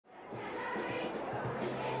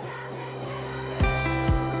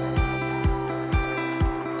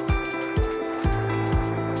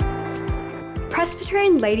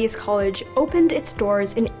Presbyterian Ladies College opened its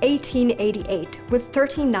doors in 1888 with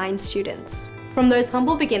 39 students. From those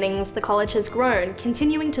humble beginnings, the college has grown,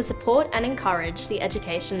 continuing to support and encourage the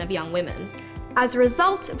education of young women. As a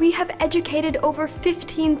result, we have educated over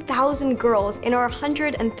 15,000 girls in our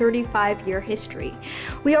 135-year history.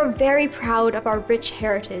 We are very proud of our rich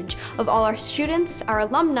heritage of all our students, our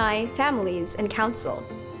alumni, families, and council.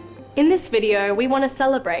 In this video, we want to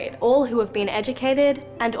celebrate all who have been educated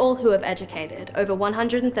and all who have educated over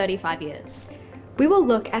 135 years. We will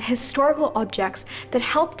look at historical objects that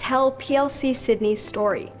help tell PLC Sydney's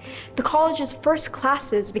story. The college's first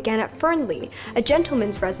classes began at Fernley, a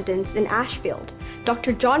gentleman's residence in Ashfield.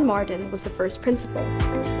 Dr. John Marden was the first principal.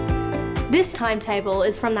 This timetable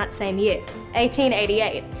is from that same year,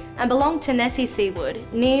 1888, and belonged to Nessie Seawood,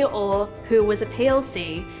 nee Orr, who was a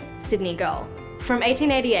PLC Sydney girl, from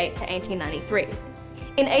 1888 to 1893.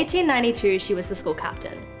 In 1892, she was the school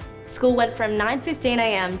captain. School went from 9:15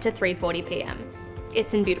 a.m. to 3:40 p.m.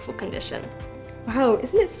 It's in beautiful condition. Wow,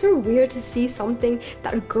 isn't it so weird to see something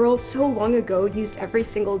that a girl so long ago used every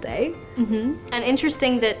single day? And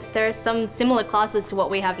interesting that there are some similar classes to what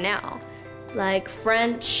we have now, like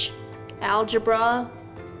French, algebra,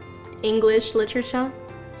 English literature.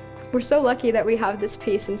 We're so lucky that we have this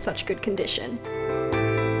piece in such good condition.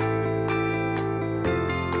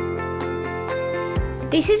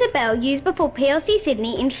 This is a bell used before PLC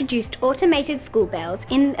Sydney introduced automated school bells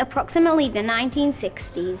in approximately the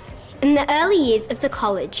 1960s. In the early years of the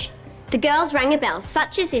college, the girls rang a bell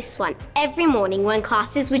such as this one every morning when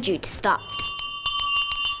classes were due to start.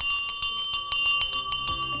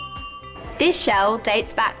 This shell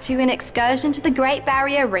dates back to an excursion to the Great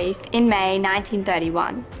Barrier Reef in May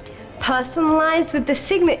 1931. Personalised with the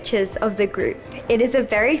signatures of the group, it is a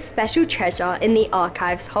very special treasure in the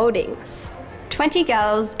archive's holdings. 20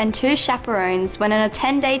 girls and 2 chaperones went on a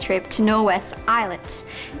 10-day trip to Norwest Islet,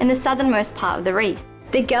 in the southernmost part of the reef.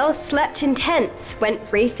 The girls slept in tents,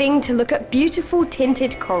 went reefing to look at beautiful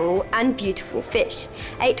tinted coral and beautiful fish,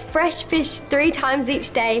 ate fresh fish 3 times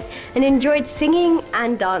each day, and enjoyed singing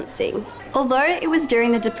and dancing. Although it was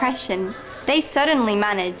during the Depression, they certainly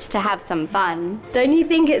managed to have some fun. Don't you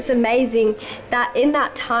think it's amazing that in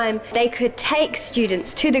that time they could take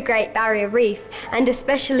students to the Great Barrier Reef, and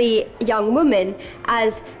especially young women,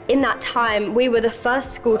 as in that time we were the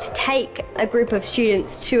first school to take a group of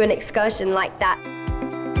students to an excursion like that.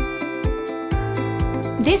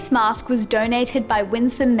 This mask was donated by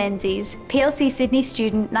Winsome Menzies, PLC Sydney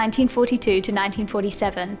student 1942 to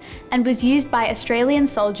 1947, and was used by Australian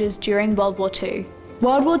soldiers during World War II.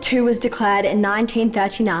 World War II was declared in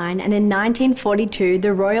 1939, and in 1942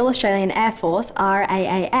 the Royal Australian Air Force,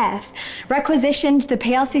 RAAF, requisitioned the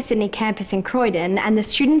PLC Sydney campus in Croydon, and the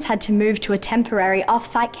students had to move to a temporary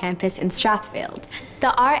off-site campus in Strathfield.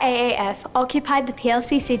 The RAAF occupied the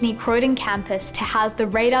PLC Sydney Croydon campus to house the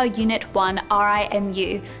Radar Unit 1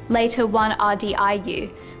 RIMU, later 1 RDIU,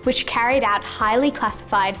 which carried out highly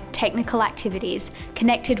classified technical activities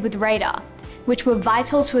connected with radar, which were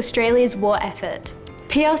vital to Australia's war effort.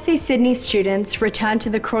 PLC Sydney students returned to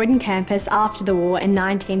the Croydon campus after the war in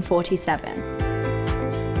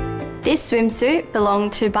 1947. This swimsuit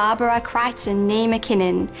belonged to Barbara Crichton nee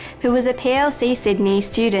McKinnon, who was a PLC Sydney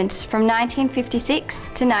student from 1956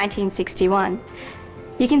 to 1961.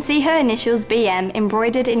 You can see her initials BM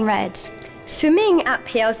embroidered in red. Swimming at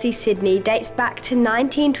PLC Sydney dates back to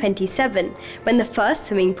 1927, when the first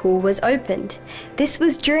swimming pool was opened. This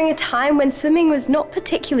was during a time when swimming was not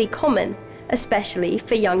particularly common, especially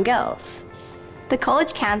for young girls. The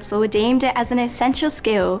College Council deemed it as an essential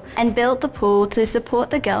skill and built the pool to support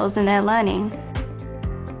the girls in their learning.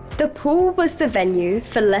 The pool was the venue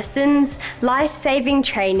for lessons, life-saving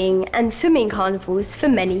training, and swimming carnivals for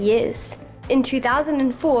many years. In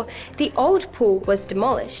 2004, the old pool was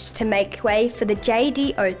demolished to make way for the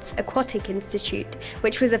J.D. Oates Aquatic Institute,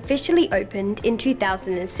 which was officially opened in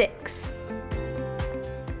 2006.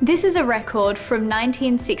 This is a record from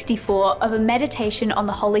 1964 of a meditation on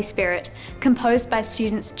the Holy Spirit, composed by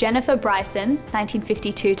students Jennifer Bryson,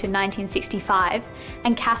 1952 to 1965,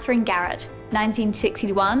 and Catherine Garrett,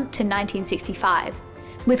 1961 to 1965,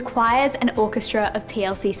 with choirs and orchestra of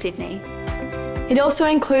PLC Sydney. It also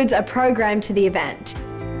includes a program to the event.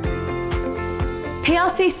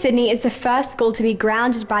 PLC Sydney is the first school to be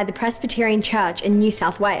grounded by the Presbyterian Church in New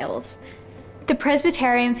South Wales. The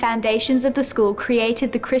Presbyterian foundations of the school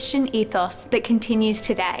created the Christian ethos that continues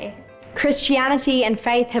today. Christianity and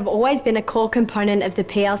faith have always been a core component of the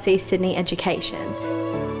PLC Sydney education.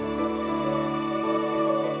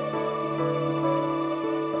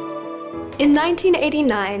 In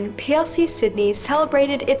 1989, PLC Sydney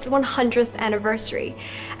celebrated its 100th anniversary.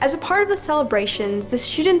 As a part of the celebrations, the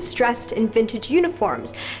students dressed in vintage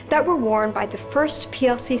uniforms that were worn by the first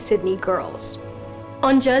PLC Sydney girls.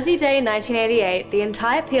 On Jersey Day 1988, the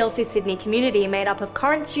entire PLC Sydney community made up of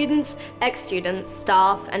current students, ex-students,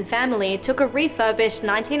 staff and family took a refurbished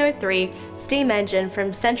 1903 steam engine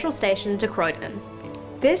from Central Station to Croydon.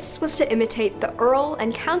 This was to imitate the Earl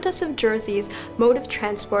and Countess of Jersey's mode of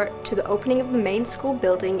transport to the opening of the main school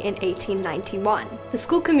building in 1891. The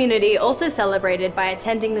school community also celebrated by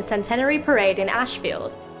attending the Centenary Parade in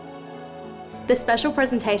Ashfield, the Special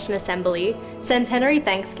Presentation Assembly, Centenary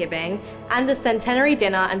Thanksgiving, and the Centenary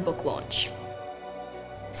Dinner and Book Launch.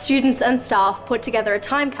 Students and staff put together a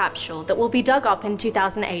time capsule that will be dug up in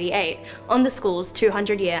 2088 on the school's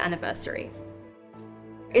 200-year anniversary.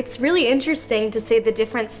 It's really interesting to see the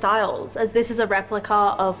different styles, as this is a replica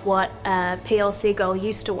of what a PLC girl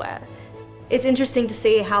used to wear. It's interesting to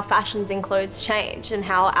see how fashions in clothes change and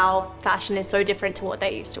how our fashion is so different to what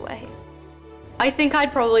they used to wear here. I think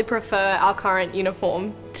I'd probably prefer our current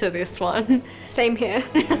uniform to this one. Same here.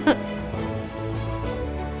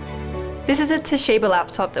 This is a Toshiba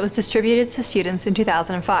laptop that was distributed to students in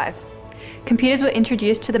 2005. Computers were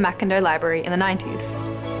introduced to the Mackindale Library in the 90s.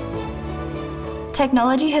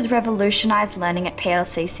 Technology has revolutionised learning at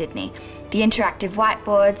PLC Sydney. The interactive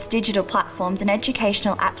whiteboards, digital platforms and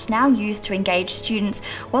educational apps now used to engage students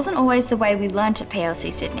wasn't always the way we learnt at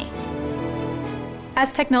PLC Sydney.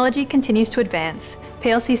 As technology continues to advance,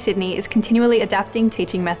 PLC Sydney is continually adapting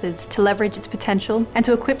teaching methods to leverage its potential and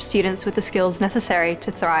to equip students with the skills necessary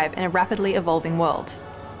to thrive in a rapidly evolving world.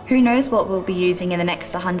 Who knows what we'll be using in the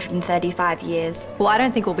next 135 years? Well, I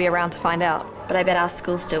don't think we'll be around to find out. But I bet our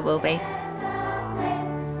school still will be.